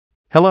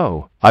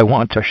Hello, I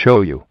want to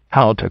show you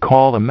how to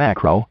call a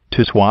macro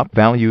to swap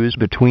values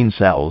between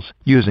cells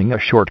using a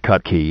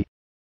shortcut key.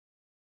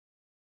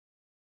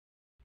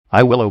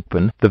 I will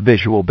open the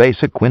Visual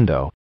Basic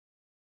window.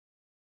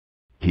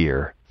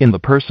 Here, in the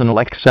Personal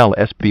Excel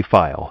SB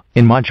file,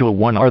 in Module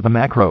 1 are the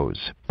macros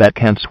that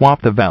can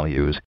swap the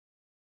values.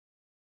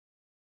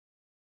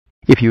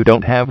 If you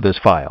don't have this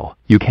file,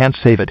 you can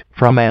save it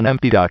from an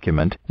empty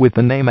document with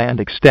the name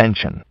and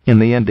extension in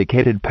the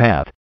indicated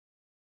path.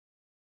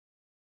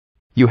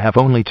 You have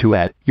only to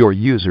add your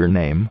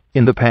username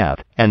in the path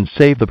and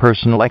save the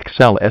Personal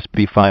Excel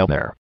SB file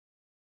there.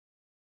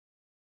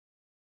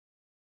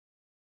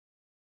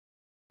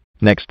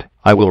 Next,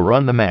 I will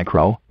run the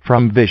macro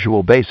from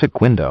Visual Basic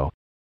window.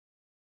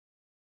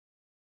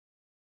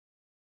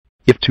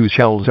 If two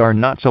cells are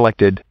not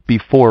selected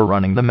before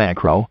running the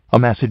macro, a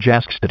message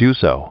asks to do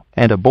so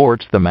and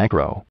aborts the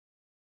macro.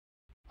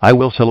 I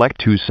will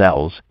select two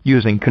cells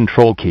using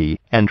Control key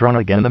and run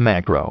again the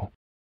macro.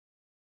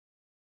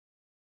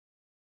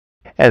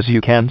 As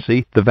you can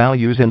see, the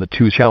values in the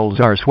two cells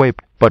are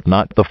swapped, but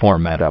not the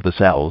format of the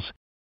cells.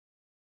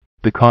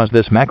 Because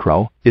this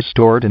macro is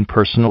stored in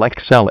Personal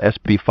Excel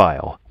SB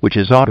file, which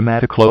is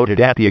automatically loaded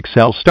at the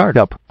Excel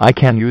startup, I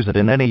can use it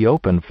in any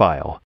open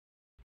file.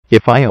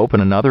 If I open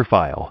another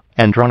file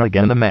and run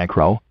again the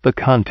macro, the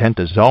content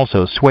is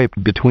also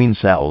swapped between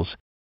cells.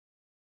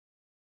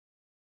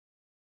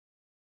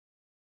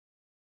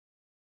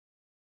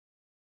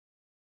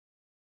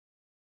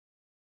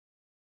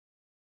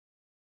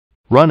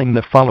 Running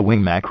the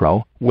following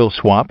macro will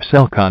swap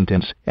cell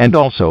contents and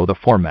also the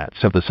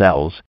formats of the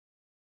cells.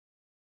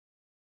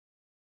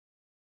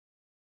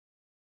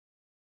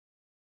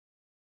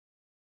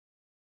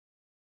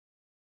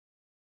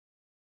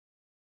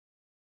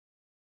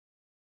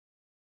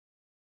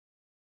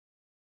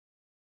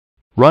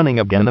 Running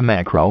again the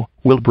macro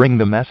will bring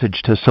the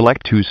message to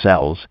select two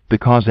cells,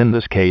 because in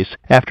this case,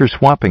 after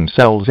swapping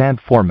cells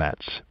and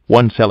formats,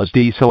 one cell is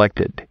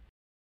deselected.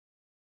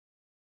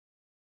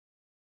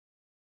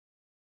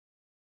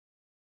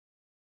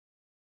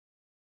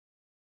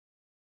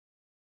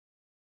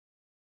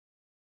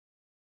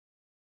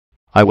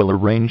 I will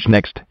arrange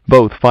next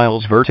both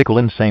files vertical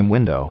in same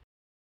window.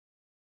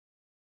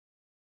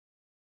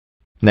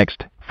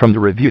 Next, from the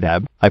Review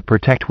tab, I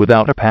protect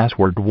without a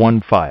password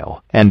one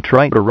file and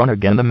try to run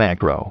again the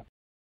macro.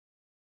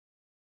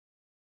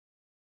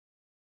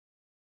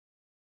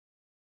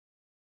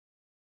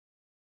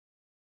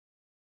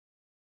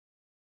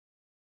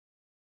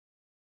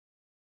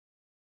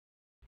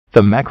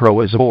 The macro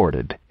is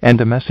aborted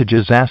and a message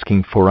is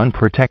asking for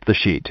unprotect the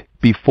sheet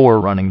before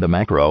running the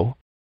macro.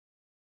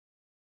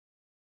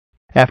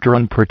 After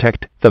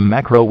unprotect, the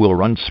macro will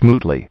run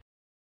smoothly.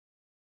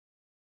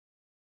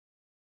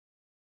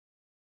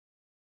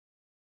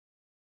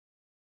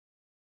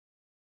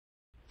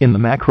 In the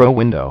macro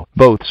window,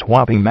 both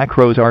swapping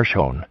macros are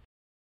shown.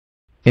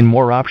 In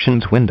More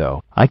Options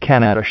window, I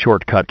can add a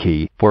shortcut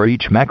key for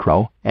each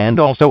macro and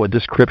also a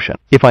description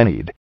if I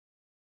need.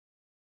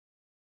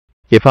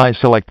 If I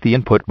select the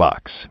input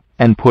box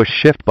and push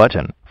Shift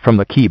button from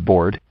the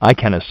keyboard, I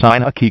can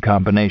assign a key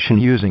combination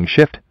using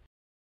Shift.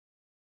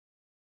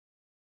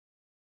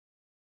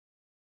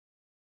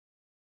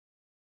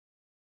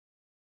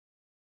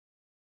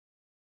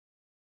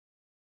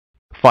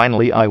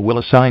 Finally, I will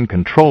assign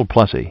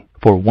Ctrl+E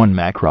for one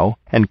macro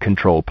and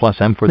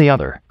Ctrl+M for the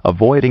other,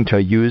 avoiding to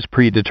use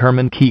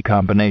predetermined key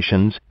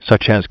combinations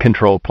such as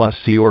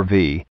Ctrl+C or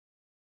V.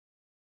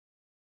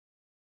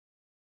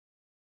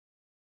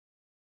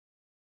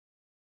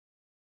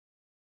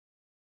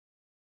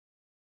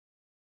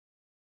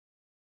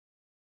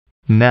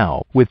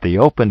 Now, with the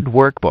opened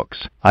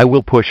workbooks, I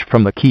will push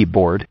from the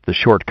keyboard the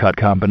shortcut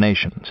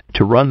combinations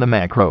to run the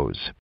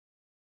macros.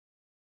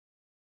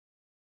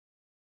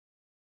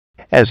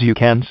 As you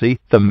can see,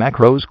 the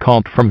macros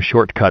called from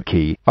shortcut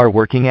key are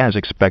working as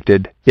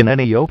expected in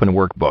any open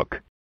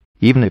workbook.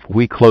 Even if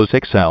we close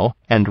Excel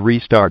and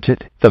restart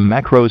it, the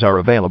macros are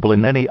available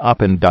in any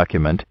open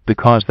document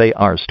because they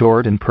are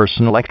stored in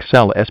Personal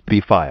Excel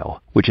SB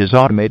file, which is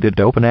automated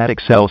to open at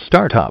Excel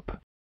Startup.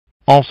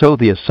 Also,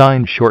 the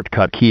assigned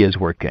shortcut key is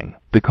working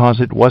because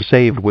it was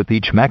saved with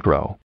each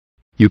macro.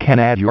 You can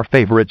add your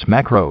favorites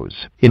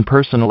macros in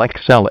Personal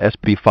Excel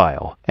SB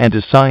file and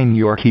assign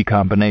your key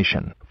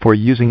combination for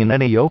using in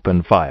any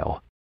open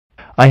file.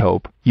 I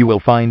hope you will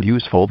find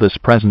useful this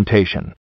presentation.